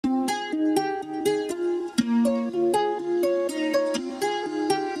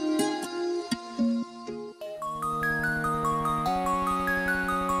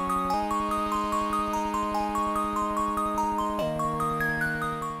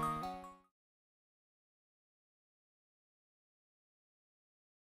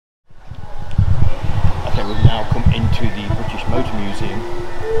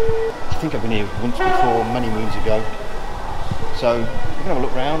Pandemonium. I think I've been here once before, many moons ago. So we're going to have a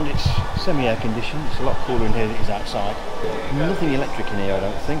look round. It's semi-air conditioned. It's a lot cooler in here than it is outside. Nothing electric in here, I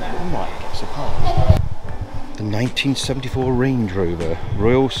don't think, but we might get surprised. The 1974 Range Rover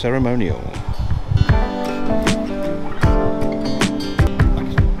Royal Ceremonial.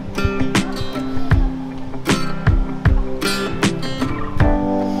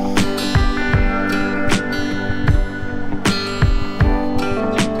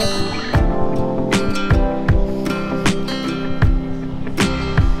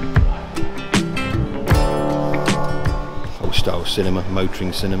 Style cinema,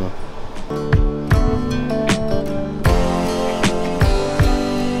 motoring cinema.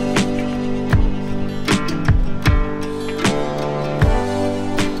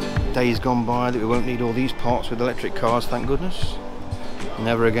 Days gone by that we won't need all these parts with electric cars, thank goodness.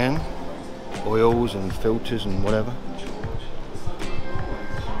 Never again. Oils and filters and whatever.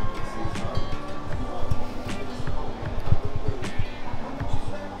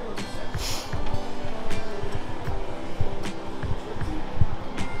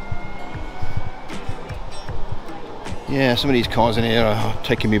 Yeah, some of these cars in here are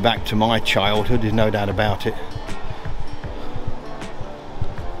taking me back to my childhood, there's no doubt about it.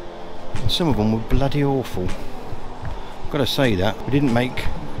 And some of them were bloody awful. I've got to say that. We didn't make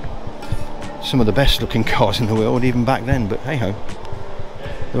some of the best looking cars in the world even back then, but hey ho.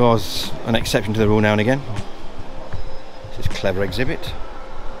 There was an exception to the rule now and again. This is a clever exhibit.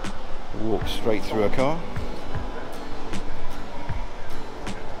 Walk straight through a car.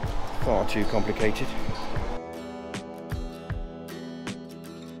 Far too complicated.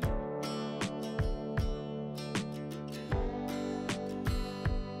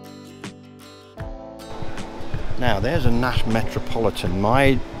 Now there's a Nash Metropolitan.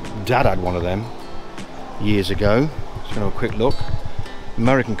 My dad had one of them years ago. Let's have a quick look.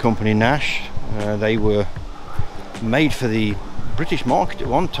 American company Nash. They were made for the British market at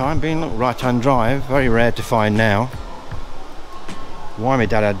one time, being right-hand drive, very rare to find now. Why my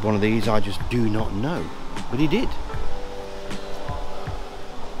dad had one of these I just do not know, but he did.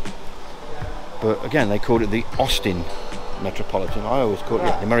 But again, they called it the Austin Metropolitan. I always called it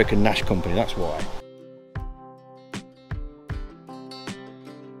the American Nash company, that's why.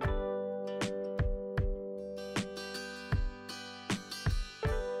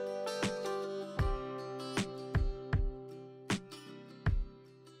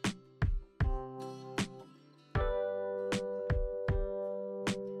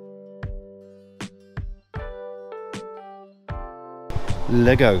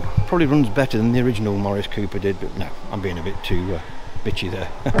 Lego probably runs better than the original Morris Cooper did, but no, I'm being a bit too bitchy there.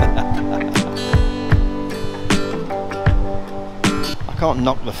 I can't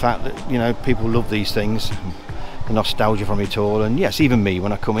knock the fact that, you know, people love these things, the nostalgia from it all, and yes, even me,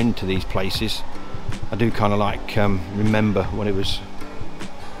 when I come into these places, I do kind of like remember what it was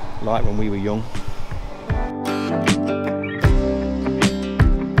like when we were young.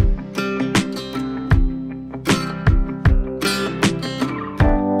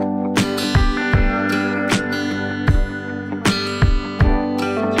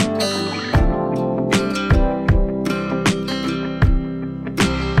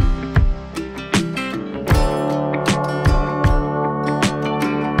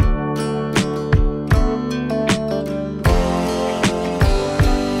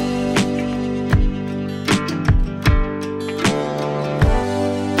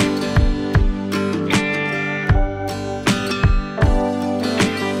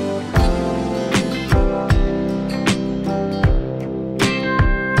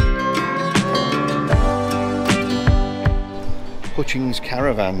 Hutchings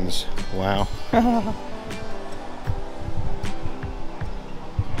caravans, wow.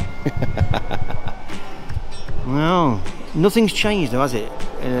 Well, nothing's changed though, has it?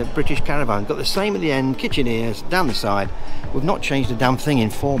 British caravan, got the same at the end, kitchen ears, down the side. We've not changed a damn thing in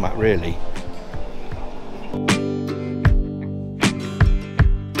format really.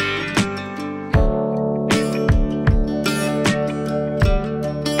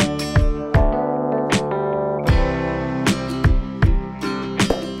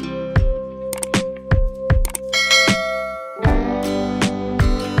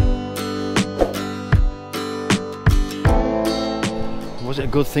 Was it a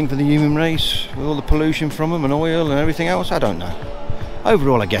good thing for the human race with all the pollution from them and oil and everything else? I don't know.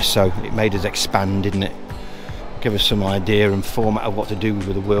 Overall, I guess so. It made us expand, didn't it? Give us some idea and format of what to do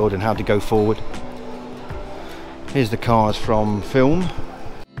with the world and how to go forward. Here's the cars from film.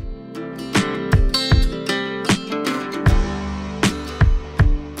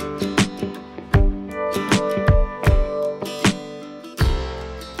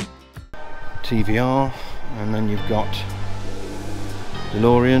 CVR, and then you've got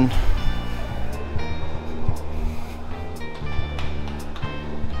DeLorean.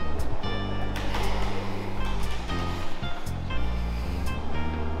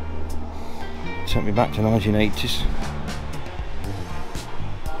 Took me back to 1980s.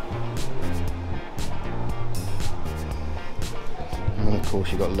 And then of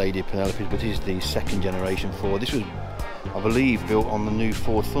course you've got Lady Penelope, but this is the second generation Ford. This was, I believe, built on the new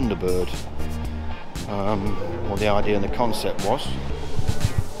Ford Thunderbird. Well, the idea and the concept was.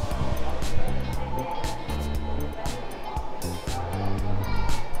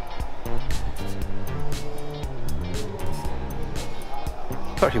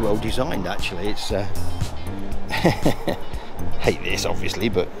 Very well designed, actually. It's hate this obviously,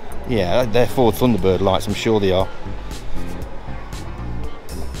 but yeah, they're Ford Thunderbird lights, I'm sure they are.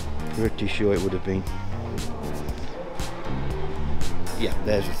 Pretty sure it would have been. Yeah,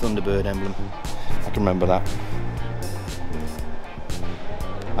 there's the Thunderbird emblem. I can remember that.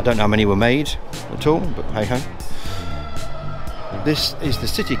 I don't know how many were made at all, but hey ho. This is the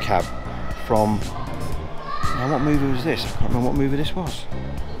city cab from, now what movie was this? I can't remember what movie this was.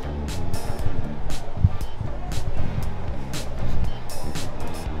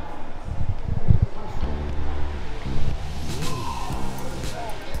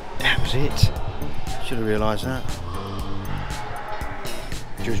 That was it. Should have realised that.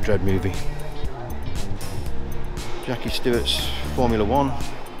 Judge Dredd movie. Jackie Stewart's Formula One.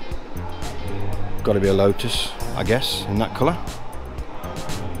 Got to be a Lotus, I guess, in that colour.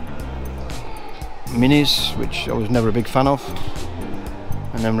 Minis, which I was never a big fan of.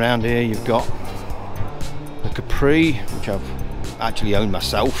 And then round here you've got the Capri, which I've actually owned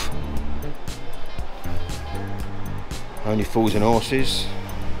myself. Only Fools and Horses.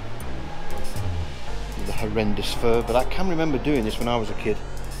 The horrendous fur, but I can remember doing this when I was a kid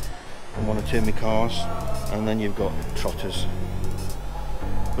on one or two of my cars. And then you've got Trotters.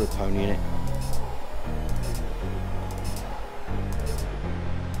 Put a pony in it.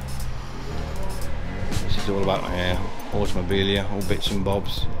 This is all about automobilia, all bits and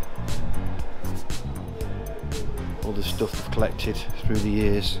bobs. All the stuff I've collected through the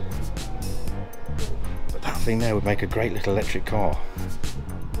years. But that thing there would make a great little electric car.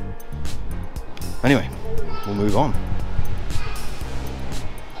 Anyway, we'll move on.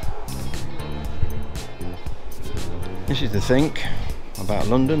 This is the thing about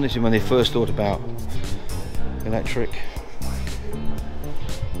London. This is when they first thought about electric.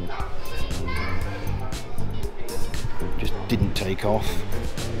 Just didn't take off.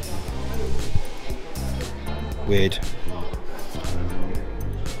 Weird.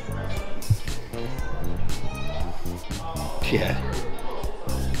 Yeah.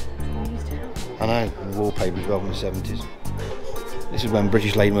 I know, wallpaper as well from the 70s. This is when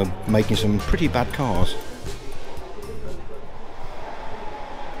British Leyden were making some pretty bad cars.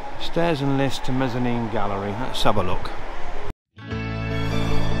 Stairs and lifts to mezzanine gallery. Let's have a look.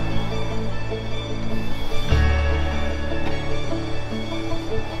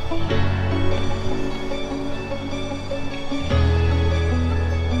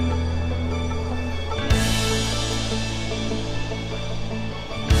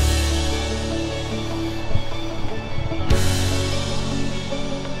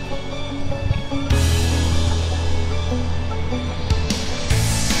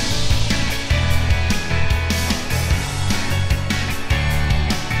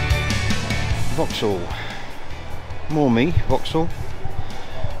 Vauxhall. More me, Vauxhall.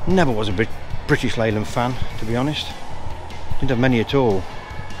 Never was a British Leyland fan, to be honest. Didn't have many at all.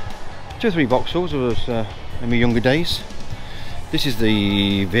 2 or 3 Vauxhalls was in my younger days. This is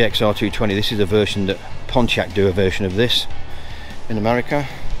the VXR 220. This is a version that Pontiac do a version of this in America.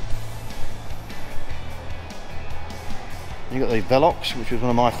 You got the Velox, which was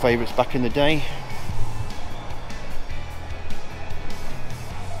one of my favourites back in the day.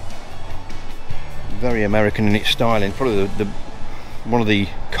 Very American in its styling. Probably one of the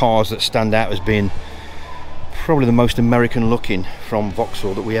cars that stand out as being probably the most American looking from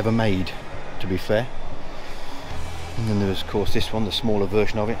Vauxhall that we ever made, to be fair. And then there's of course this one, the smaller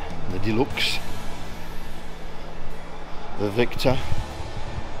version of it, the Deluxe, the Victor.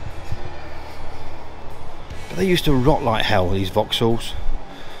 But they used to rot like hell, these Vauxhalls.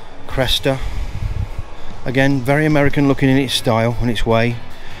 Cresta, again very American looking in its style and its way.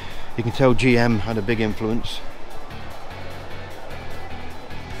 You can tell GM had a big influence,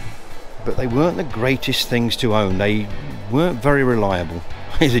 but they weren't the greatest things to own. They weren't very reliable.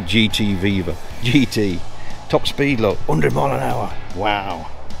 Here's a GT Viva, GT, top speed, look, 100 mile an hour, wow,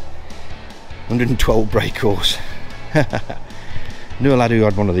 112 brake horse. Knew a lad who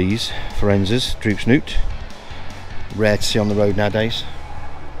had one of these, Forenzas, Droop Snoot. Rare to see on the road nowadays.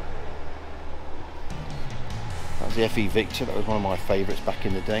 That's the FE Victor, that was one of my favourites back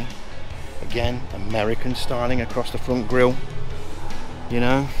in the day. Again, American styling across the front grille. You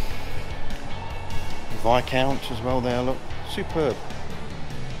know. Viscount as well there, look. Superb.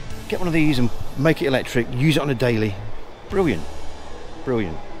 Get one of these and make it electric, use it on a daily. Brilliant.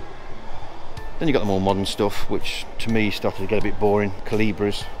 Brilliant. Then you got the more modern stuff, which to me started to get a bit boring.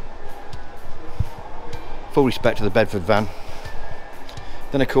 Calibras. Full respect to the Bedford van.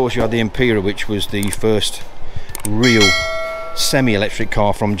 Then of course you had the Impera, which was the first real semi-electric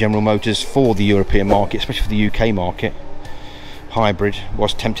car from General Motors for the European market, especially for the UK market. Hybrid.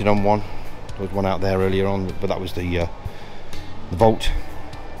 Was tempted on one. There was one out there earlier on, but that was the Volt.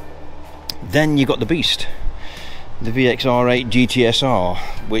 Then you got the Beast, the VXR8 GTSR,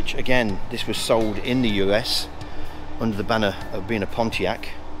 which again, this was sold in the US under the banner of being a Pontiac.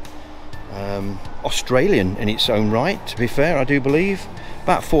 Australian in its own right, to be fair, I do believe.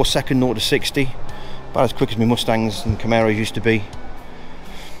 About 4 second 0 to 60, about as quick as my Mustangs and Camaros used to be.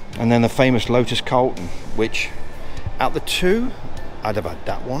 And then the famous Lotus Colton, which out the two, I'd have had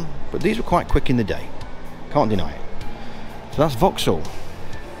that one, but these were quite quick in the day, can't deny it. So that's Vauxhall.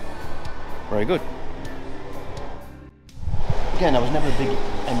 Very good. Again, I was never a big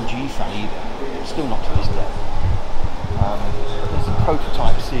MG fan either, still not to this day. There's a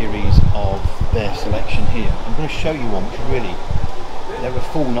prototype series of their selection here. I'm going to show you one which really, they were a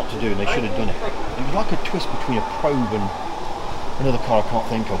fool not to do, and they should have done it. It was like a twist between a Probe and another car I can't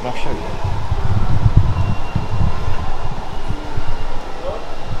think of, but I'll show you.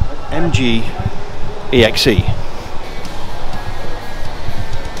 MG EXE.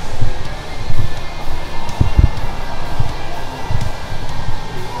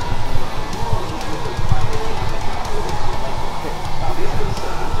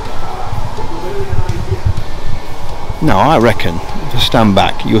 Now I reckon, if I stand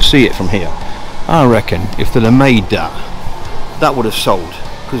back, you'll see it from here. I reckon if they'd have made that, that would have sold,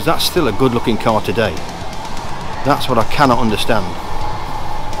 because that's still a good looking car today. That's what I cannot understand.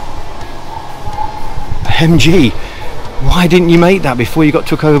 MG, why didn't you make that before you got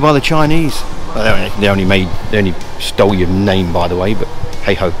took over by the Chinese? Well, they only stole your name, by the way, but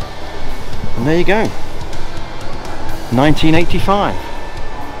hey ho. And there you go. 1985.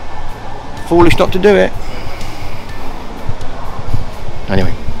 Foolish not to do it.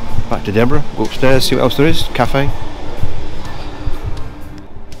 Anyway, back to Deborah, go upstairs, see what else there is, cafe.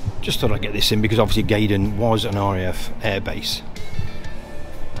 Just thought I'd get this in because obviously Gaydon was an RAF airbase.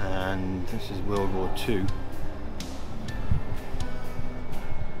 And this is World War II.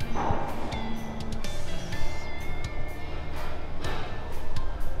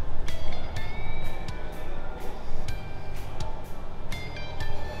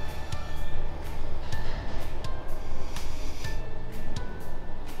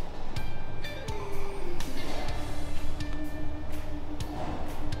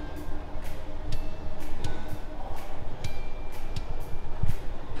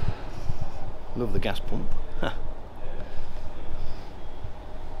 Love the gas pump. Let's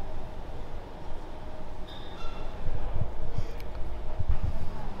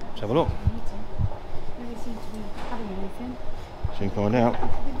have a look. Soon find out.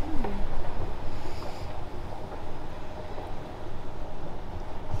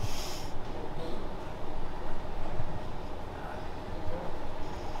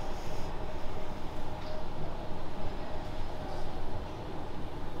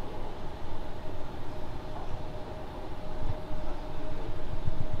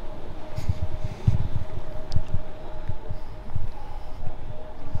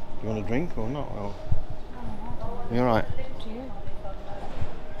 You want a drink or not? Or... You alright?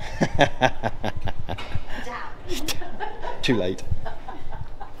 Too late.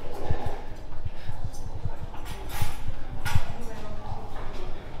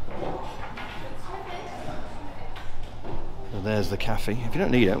 So there's the cafe. If you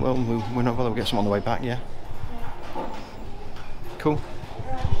don't need it, well, we're not bothered. We'll get some on the way back, yeah? Cool.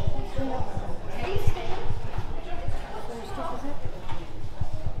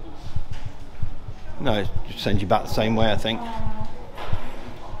 No, it just sends you back the same way, I think.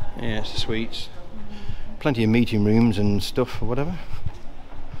 Yeah, it's the suites. Plenty of meeting rooms and stuff or whatever.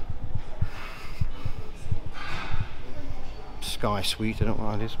 Sky suite, I don't know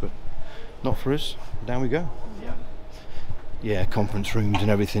what that is, but not for us. Down we go. Yeah, conference rooms and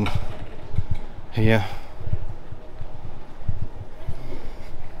everything here.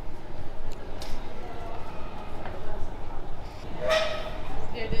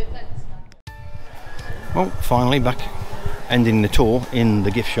 Well, finally back ending the tour in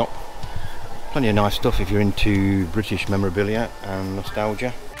the gift shop. Plenty of nice stuff if you're into British memorabilia and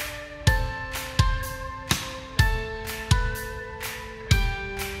nostalgia.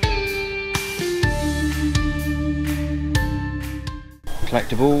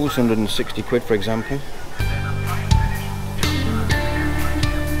 Collectibles, 160 quid for example.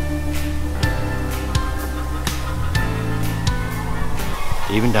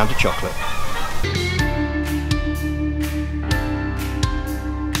 Even down to chocolate.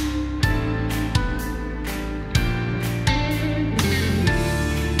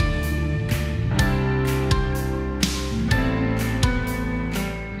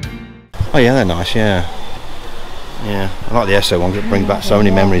 Oh yeah, they're nice, yeah. Yeah, I like the Esso ones, that bring back so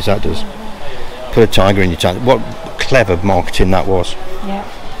many memories, that does. Put a tiger in your tank. What clever marketing that was. Yeah.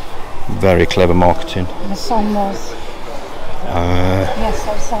 Very clever marketing. And the song was. Yes,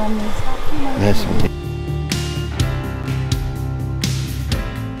 those songs.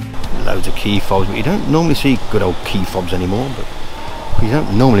 Loads of key fobs, but you don't normally see good old key fobs anymore. But you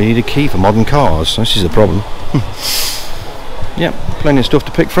don't normally need a key for modern cars. This is the problem. Yeah, plenty of stuff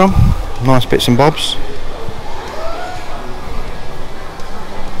to pick from. Nice bits and bobs.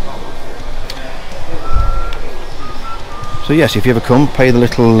 So yes, if you ever come, pay the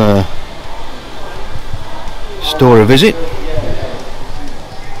little store a visit.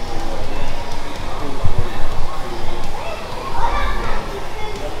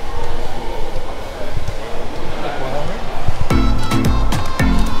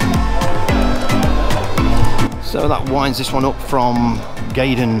 So that winds this one up from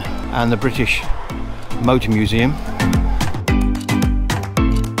Gaydon and the British Motor Museum.